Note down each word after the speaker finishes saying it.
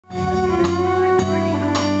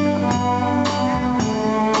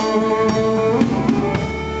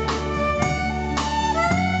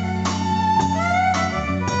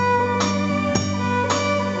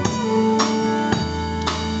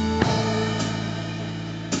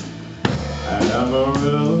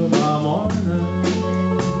Amarillo by morning,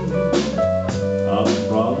 up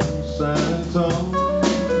from San Antonio.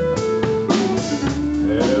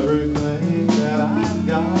 Everything that I've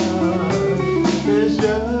got is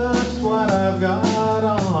just what I've got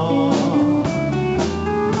on.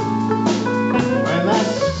 When that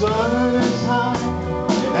sun is high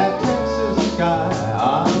in that Texas sky,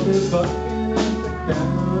 I'll be bucking at the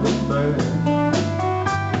county fair.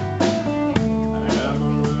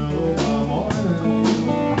 Amarillo by morning,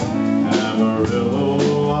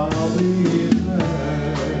 Amarillo, I'll be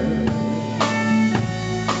there.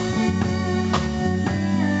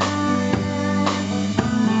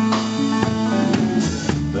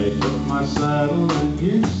 They took my saddle in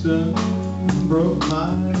Houston, broke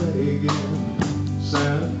my leg in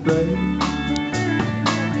Santa Fe,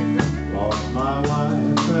 lost my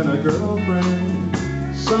wife and a girlfriend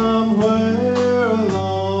somewhere